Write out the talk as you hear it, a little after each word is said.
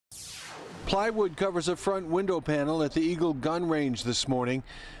Plywood covers a front window panel at the Eagle Gun Range this morning.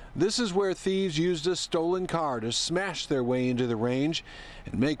 This is where thieves used a stolen car to smash their way into the range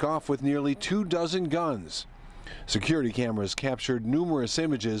and make off with nearly 24 guns. Security cameras captured numerous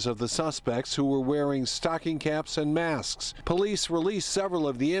images of the suspects who were wearing stocking caps and masks. Police released several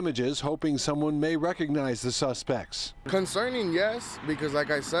of the images, hoping someone may recognize the suspects. Concerning, yes, because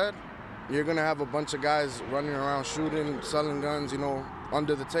like I said, you're going to have a bunch of guys running around shooting, selling guns,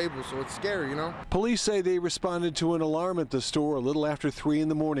 under the table, so it's scary, Police say they responded to an alarm at the store a little after 3 in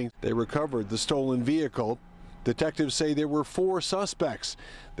the morning. They recovered the stolen vehicle. Detectives say there were 4 suspects.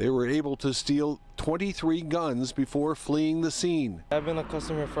 They were able to steal 23 guns before fleeing the scene. I've been a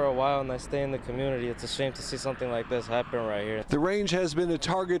customer for a while and I stay in the community. It's a shame to see something like this happen right here. The range has been a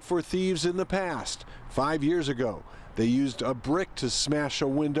target for thieves in the past. 5 years ago, they used a brick to smash a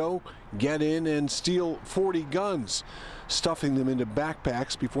window, get in, and steal 40 guns, stuffing them into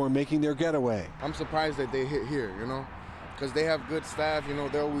backpacks before making their getaway. I'm surprised that they hit here, because they have good staff,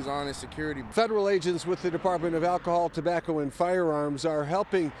 they're always on in security. Federal agents with the Department of Alcohol, Tobacco, and Firearms are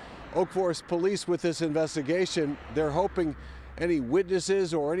helping Oak Forest Police with this investigation. They're hoping any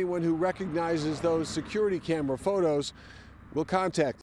witnesses or anyone who recognizes those security camera photos will contact